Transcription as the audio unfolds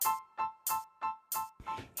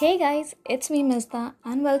Hey guys, it's me Mizda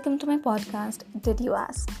and welcome to my podcast, Did You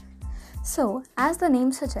Ask? So, as the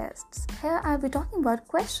name suggests, here I'll be talking about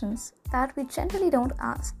questions that we generally don't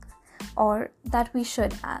ask or that we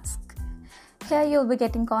should ask. Here you'll be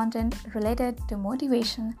getting content related to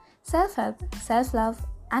motivation, self-help, self-love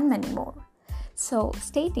and many more. So,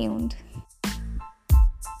 stay tuned.